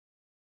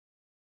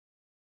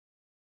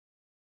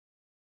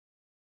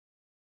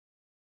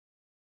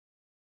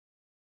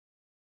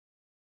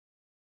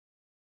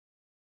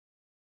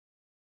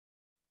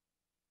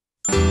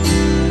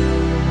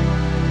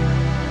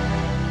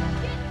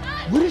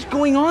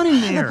going on in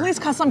there? The police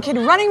caught some kid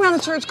running around the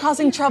church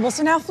causing trouble,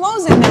 so now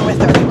Flo's in there with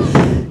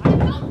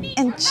her.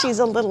 And she's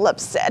a little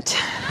upset.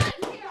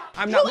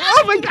 I'm not.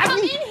 Oh my God!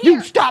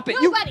 You stop it!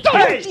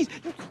 Nobody. You.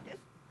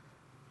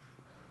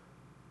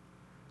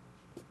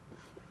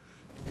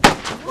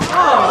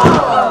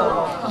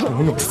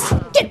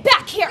 Get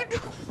back here!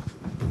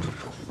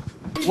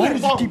 Why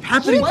does this keep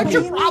happening? What's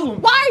your problem?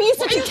 Why are you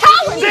such a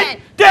coward then?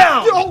 Sit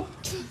down!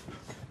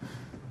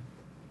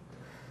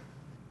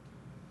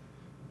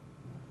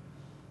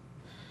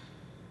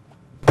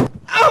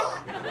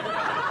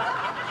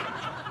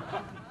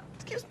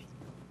 Excuse me.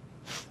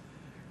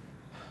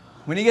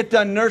 When you get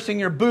done nursing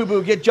your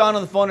boo-boo, get John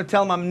on the phone and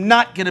tell him I'm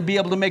not going to be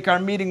able to make our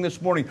meeting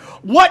this morning.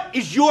 What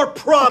is your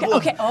problem?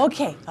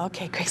 Okay,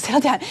 Craig,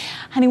 settle down.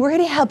 Honey, we're here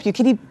to help you.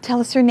 Can you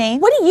tell us your name?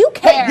 What do you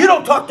care? Hey, you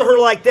don't talk to her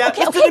like that.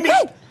 Okay, Listen to me.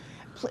 Craig.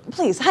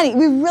 Please, honey,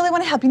 we really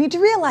want to help. You need to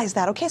realize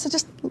that, okay? So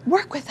just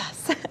work with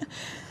us.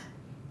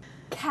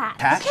 Cat.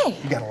 Cat? Okay.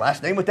 You got a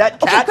last name with that?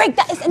 Cat? Okay, Greg,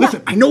 that is enough.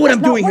 Listen, I know what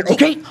I'm doing here,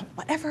 okay?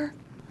 Whatever.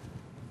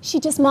 She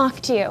just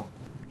mocked you.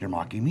 You're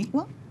mocking me?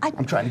 Well,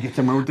 I'm trying to get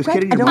somewhere with this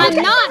Greg, kid and I you're don't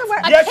mocking I'm me.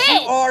 not a Yes,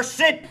 kid. you are.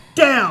 Sit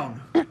down.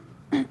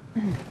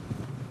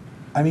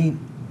 I mean,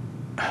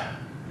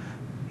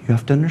 you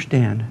have to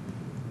understand,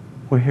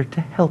 we're here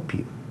to help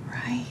you,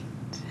 Right.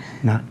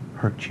 not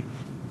hurt you.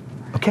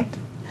 Okay?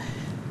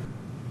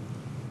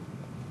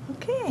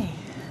 Okay.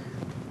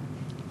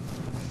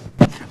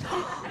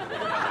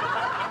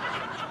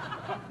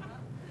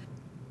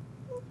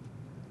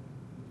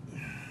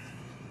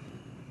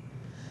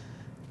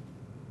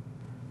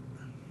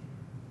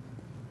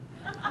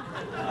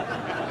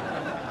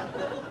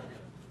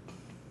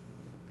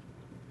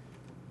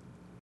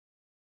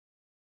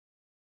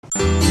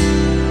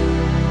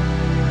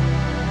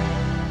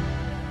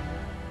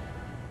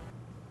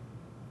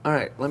 All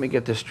right, let me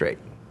get this straight.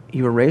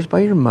 You were raised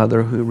by your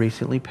mother who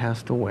recently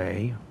passed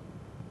away.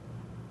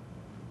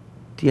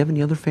 Do you have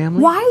any other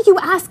family? Why are you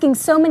asking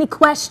so many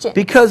questions?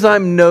 Because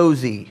I'm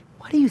nosy.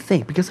 Why do you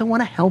think? Because I want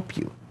to help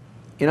you.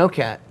 You know,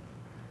 Kat,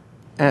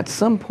 at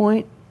some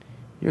point,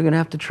 you're going to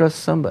have to trust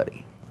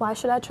somebody. Why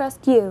should I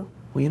trust you?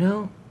 Well, you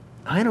know,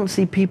 I don't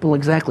see people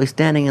exactly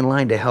standing in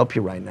line to help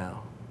you right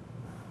now.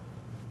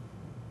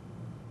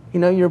 You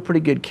know, you're a pretty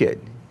good kid.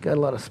 Got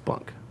a lot of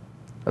spunk.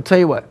 I'll tell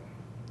you what.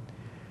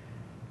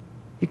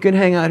 You can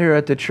hang out here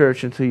at the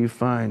church until you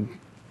find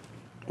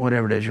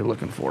whatever it is you're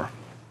looking for.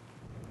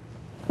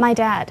 My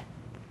dad.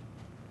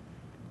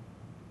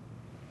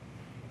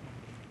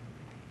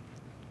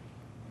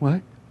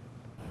 What?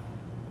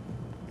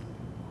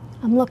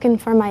 I'm looking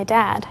for my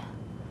dad.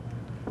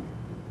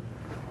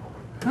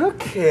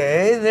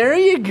 Okay, there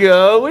you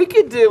go. We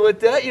can deal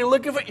with that. You're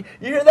looking for... You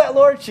hear that,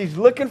 Lord? She's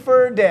looking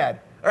for her dad.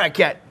 All right,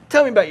 Kat,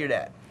 tell me about your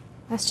dad.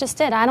 That's just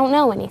it. I don't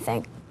know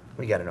anything.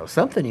 We got to know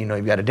something. You know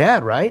you've got a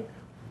dad, right?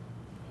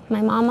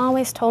 My mom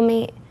always told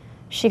me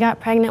she got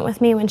pregnant with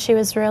me when she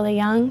was really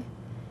young.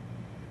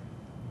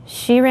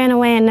 She ran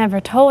away and never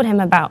told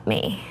him about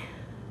me.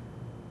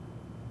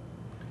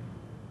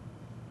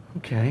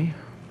 Okay.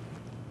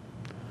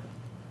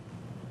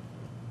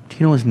 Do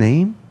you know his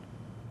name?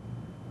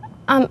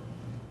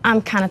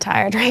 I'm kind of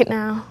tired right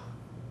now.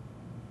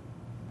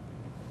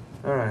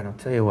 All right, I'll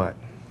tell you what.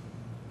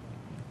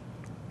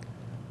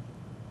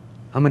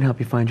 I'm going to help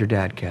you find your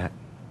dad, Kat.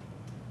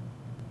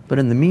 But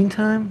in the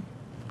meantime,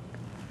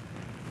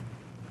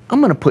 I'm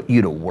going to put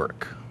you to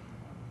work.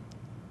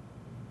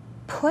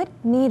 Put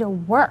me to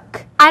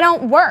work. I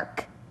don't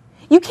work.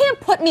 You can't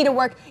put me to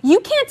work. You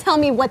can't tell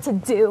me what to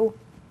do.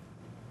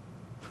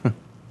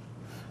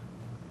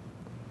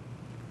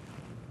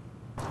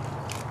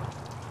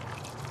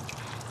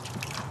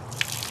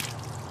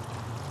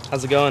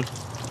 How's it going?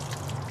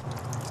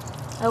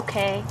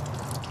 Okay.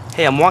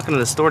 Hey, I'm walking to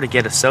the store to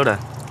get a soda.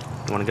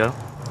 You wanna go?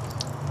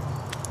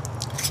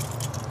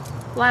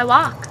 Why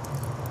walk?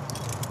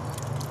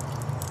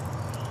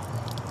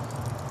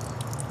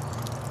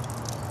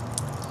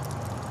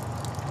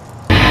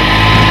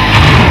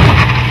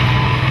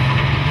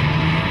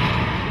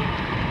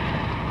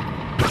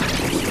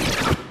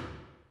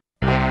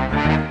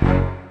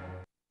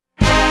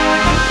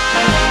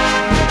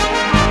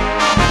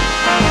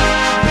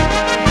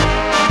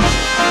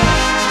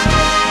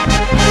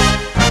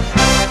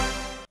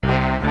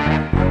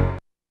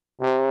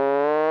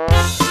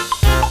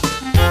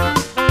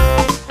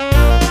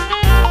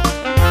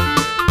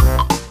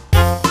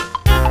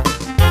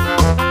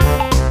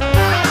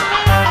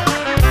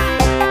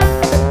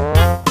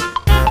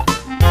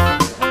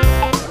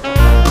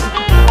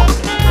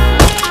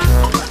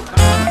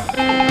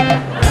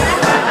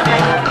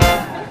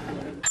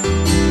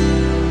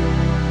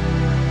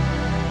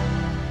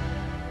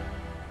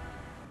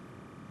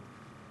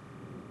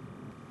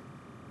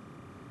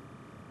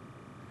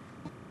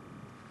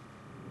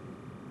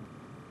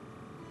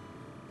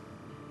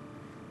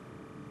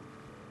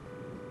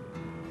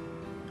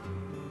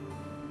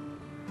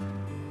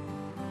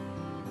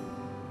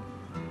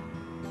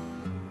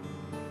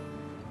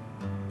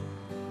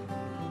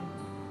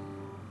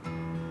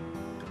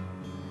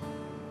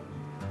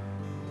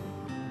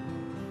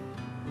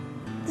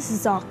 This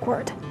is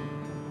awkward.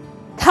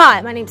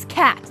 Hi, my name's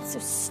Kat. It's so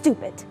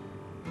stupid.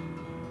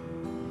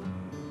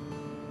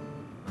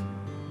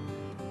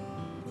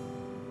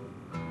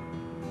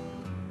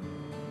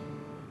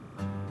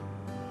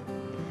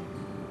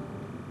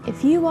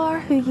 If you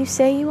are who you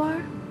say you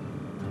are,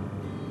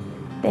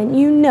 then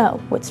you know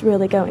what's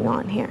really going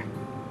on here.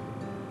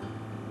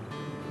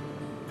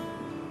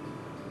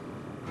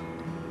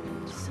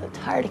 I'm so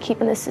tired of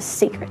keeping this a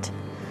secret.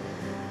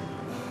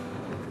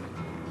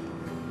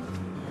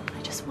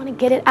 I just want to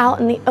get it out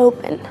in the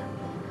open.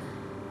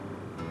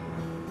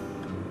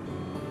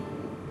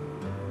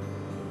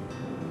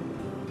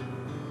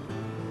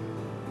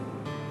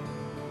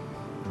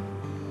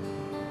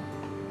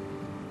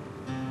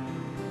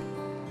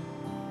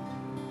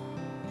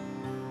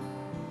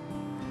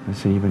 I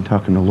see you've been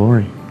talking to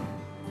Lori.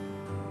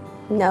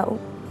 No.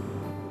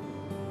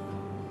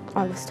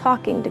 I was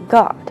talking to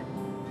God.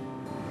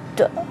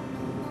 Duh.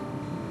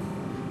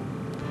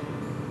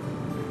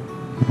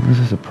 Is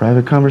this a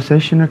private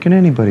conversation or can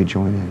anybody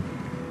join in?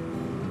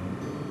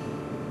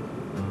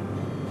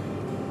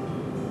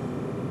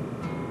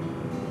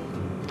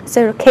 Is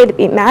it okay to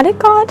be mad at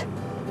God?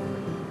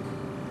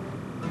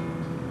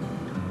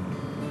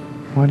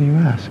 Why do you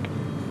ask?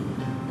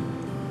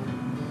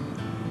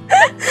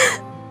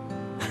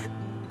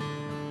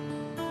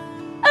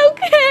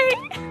 Okay.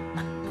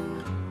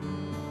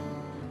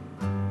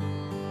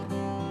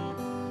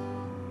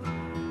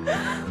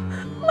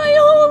 My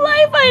whole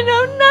life I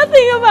know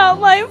nothing about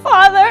my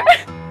father.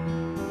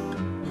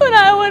 But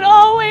I would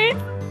always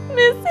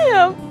miss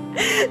him.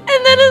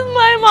 And then as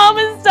my mom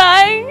is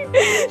dying,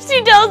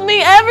 she tells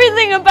me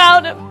everything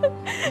about him.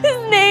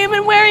 His name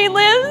and where he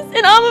lives,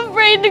 and I'm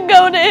afraid to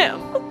go to him.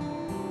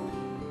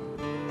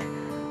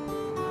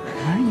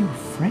 Why are you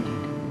afraid?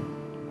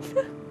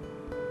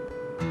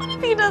 What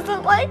if he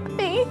doesn't like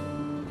me?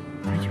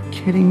 Are you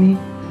kidding me?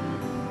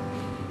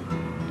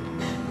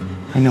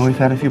 I know we've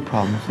had a few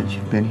problems since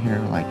you've been here,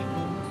 like,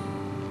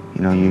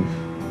 you know, you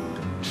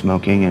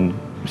smoking and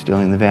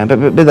stealing the van,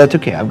 but that's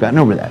okay. I've gotten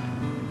over that.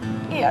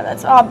 Yeah,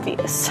 that's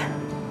obvious.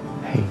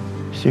 Hey,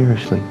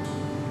 seriously.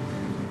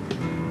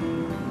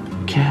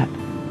 Kat.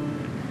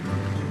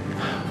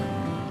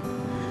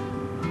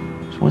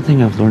 There's one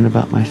thing I've learned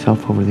about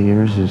myself over the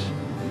years is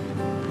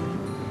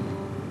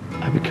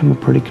I've become a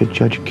pretty good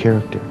judge of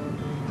character.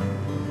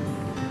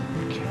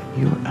 Kat,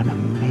 you're an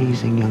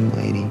amazing young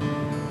lady.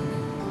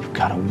 You've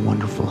got a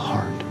wonderful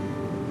heart.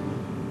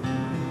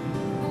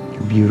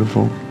 You're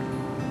beautiful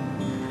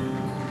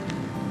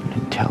and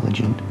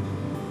intelligent.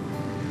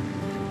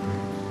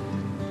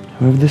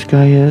 Whoever this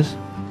guy is,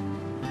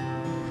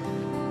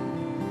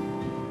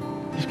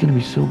 he's going to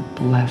be so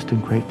blessed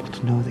and grateful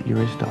to know that you're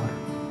his daughter.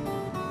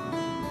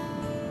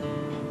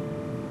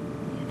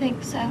 I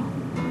think so.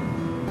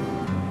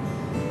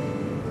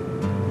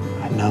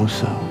 I know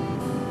so.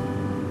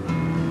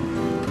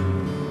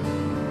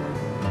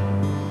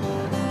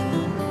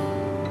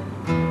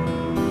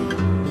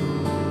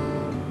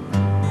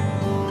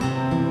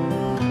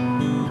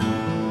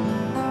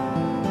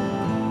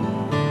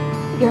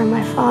 You're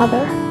my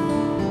father.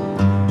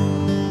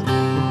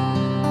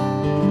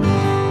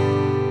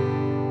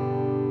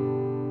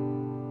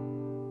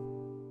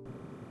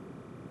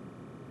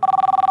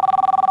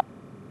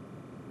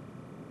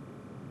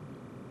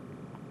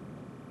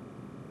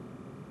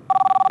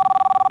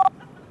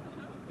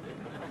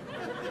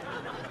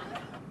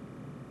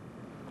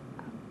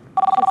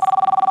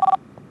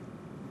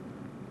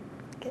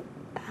 Get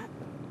that.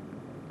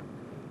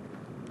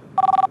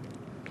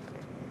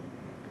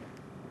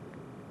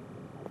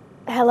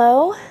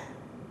 Hello?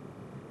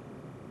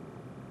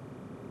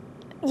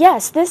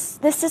 Yes, this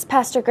is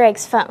Pastor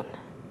Greg's phone.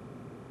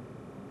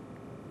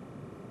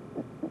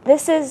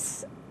 This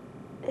is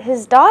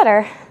his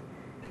daughter.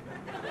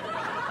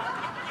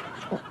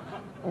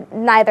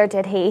 Neither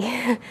did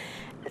he.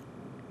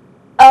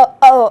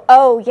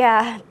 Oh,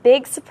 yeah,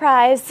 big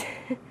surprise.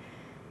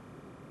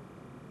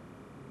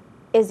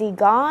 Is he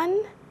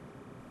gone?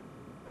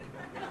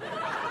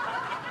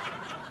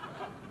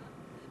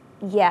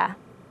 Yeah.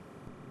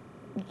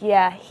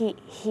 Yeah,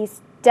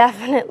 he's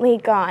definitely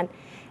gone.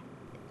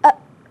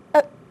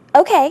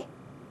 Okay.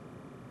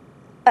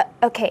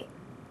 Okay.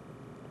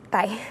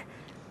 Bye.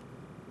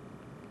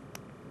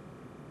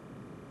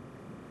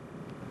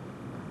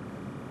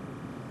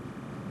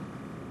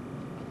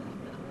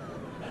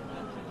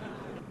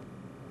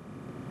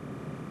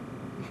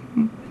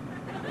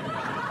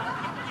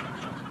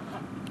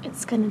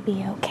 It's gonna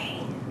be okay.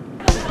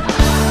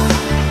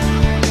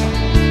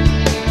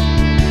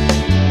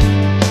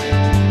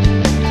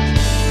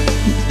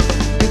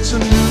 It's a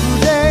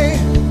new day.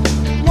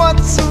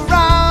 What's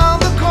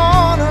around the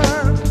corner?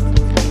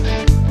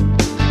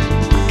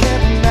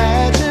 Can't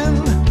imagine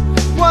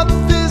what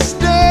this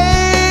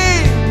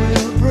day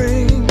will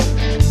bring.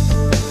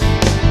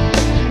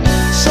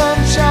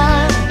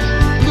 Sunshine,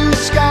 blue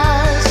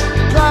skies,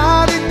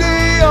 cloudy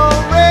day or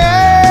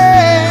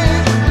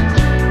rain.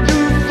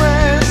 New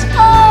friends,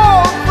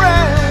 old friends.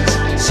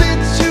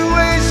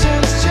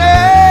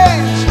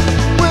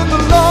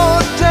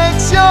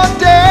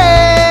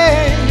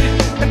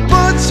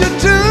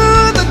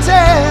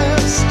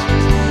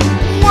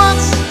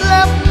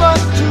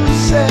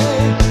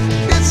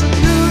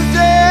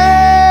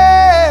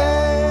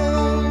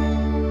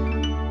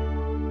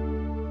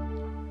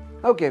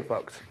 Okay,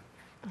 folks.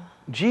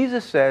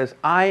 Jesus says,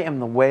 I am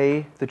the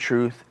way, the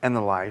truth, and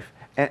the life.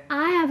 And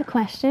I have a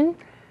question.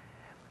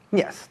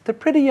 yes, the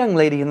pretty young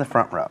lady in the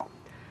front row.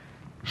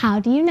 How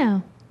do you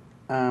know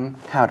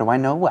How do I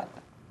know what?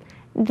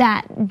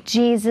 that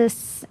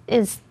Jesus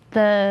is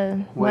the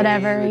Way,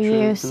 whatever the you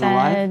truth, and the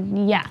life?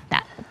 said? Yeah,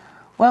 that.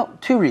 Well,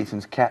 two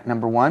reasons, Kat.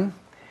 Number one,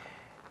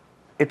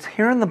 it's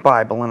here in the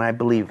Bible, and I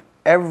believe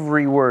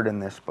every word in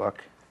this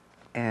book.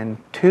 And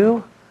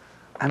two,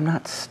 I'm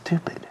not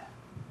stupid.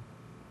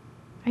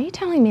 Are you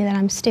telling me that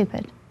I'm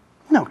stupid?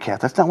 No, Kat,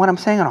 that's not what I'm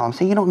saying at all. I'm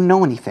saying you don't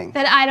know anything.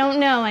 That I don't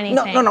know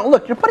anything? No,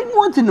 look, you're putting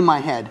words into my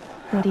head.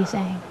 What are you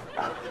saying?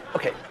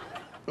 Okay,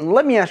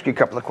 let me ask you a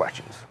couple of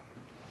questions.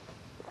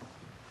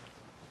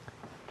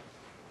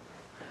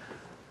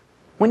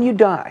 When you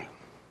die,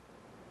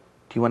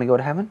 do you want to go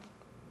to heaven?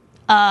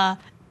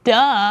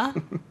 Duh.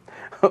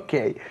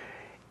 Okay,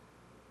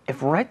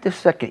 if right this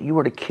second you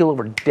were to keel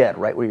over dead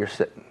right where you're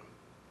sitting,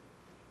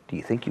 do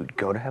you think you'd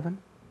go to heaven?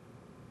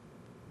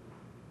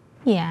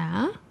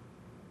 Yeah.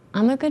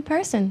 I'm a good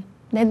person.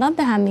 They'd love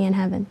to have me in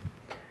heaven.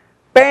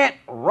 Bam!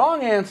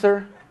 Wrong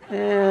answer.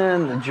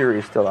 And the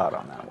jury's still out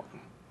on that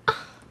one.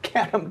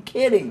 Kat, I'm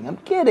kidding.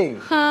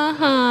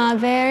 Ha,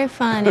 very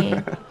funny.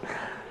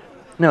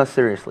 No,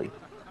 seriously.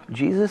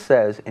 Jesus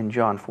says in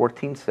John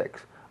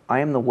 14:6, I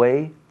am the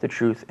way, the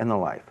truth, and the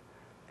life,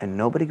 and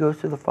nobody goes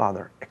to the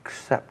Father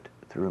except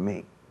through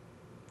me.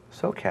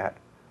 So, Kat,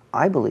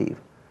 I believe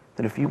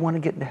that if you want to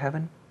get into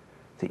heaven,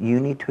 that you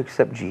need to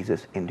accept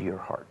Jesus into your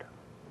heart.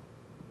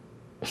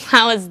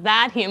 How is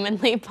that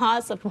humanly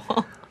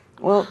possible?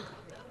 Well,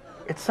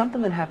 it's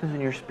something that happens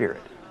in your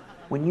spirit.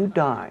 When you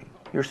die,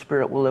 your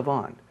spirit will live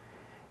on.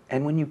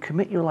 And when you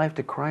commit your life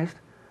to Christ,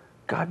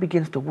 God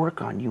begins to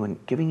work on you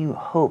and giving you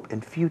hope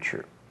and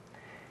future.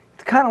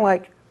 It's kind of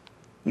like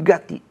you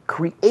got the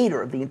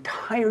creator of the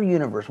entire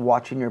universe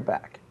watching your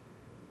back.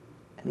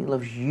 And he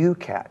loves you,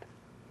 Kat,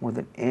 more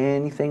than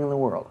anything in the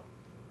world.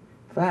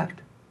 In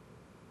fact,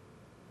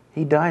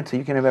 he died so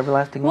you can have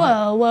everlasting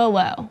life.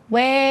 Whoa.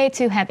 Way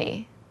too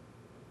heavy.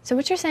 So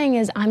what you're saying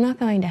is I'm not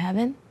going to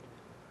heaven?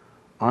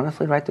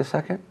 Honestly, right this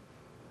second,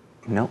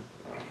 no.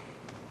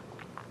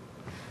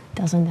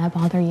 Doesn't that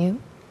bother you?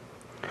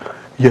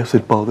 Yes,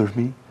 it bothers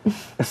me.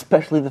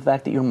 Especially the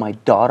fact that you're my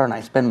daughter and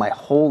I spend my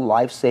whole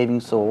life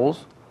saving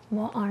souls.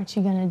 Well, aren't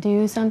you going to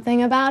do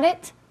something about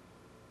it?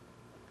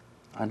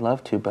 I'd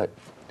love to, but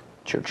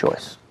it's your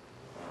choice.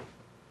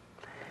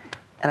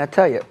 And I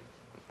tell you,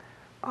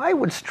 I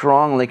would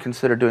strongly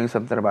consider doing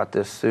something about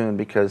this soon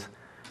because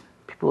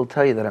people will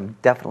tell you that I'm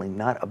definitely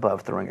not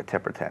above throwing a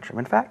temper tantrum.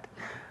 In fact,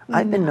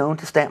 I've been known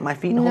to stamp my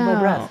feet and hold my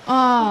breath.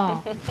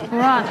 Oh,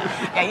 right.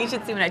 Yeah, you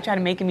should see when I try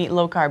to make him eat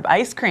low-carb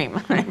ice cream.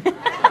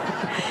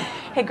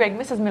 Hey, Greg,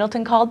 Mrs.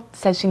 Middleton called,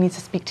 says she needs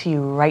to speak to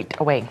you right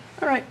away.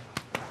 All right.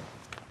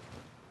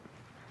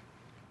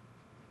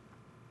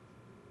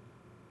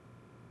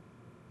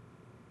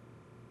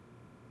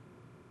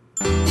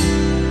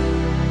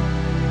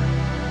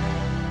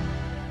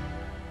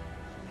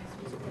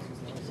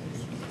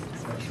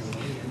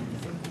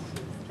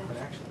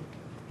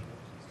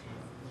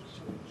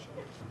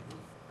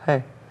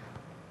 Hey,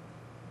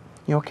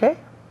 you okay?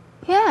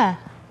 Yeah,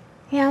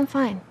 I'm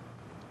fine.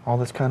 All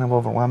this kind of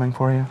overwhelming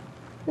for you?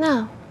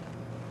 No.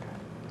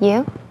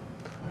 You?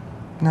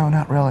 No,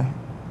 not really.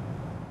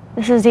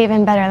 This is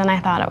even better than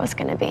I thought it was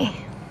going to be.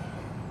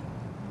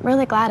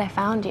 Really glad I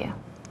found you.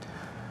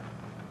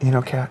 You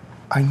know, Kat,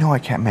 I know I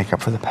can't make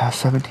up for the past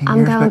 17 I'm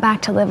years, going but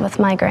back to live with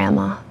my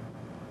grandma.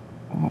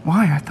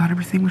 why? I thought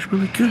everything was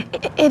really good.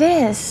 It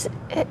is.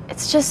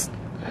 It's just...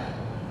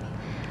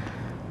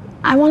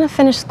 I want to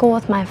finish school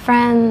with my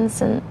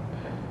friends, and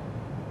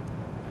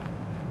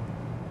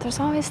there's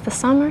always the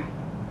summer.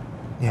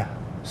 Yeah,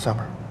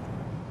 summer.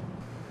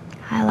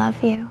 I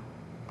love you.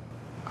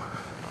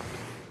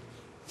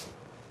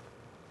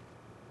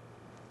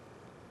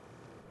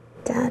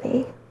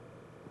 Daddy.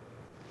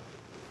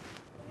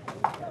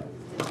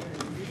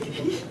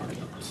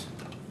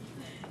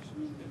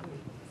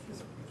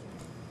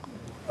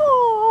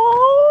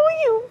 Oh,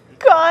 you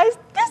guys,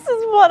 this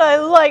is what I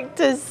like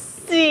to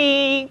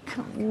see.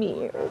 Come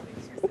here.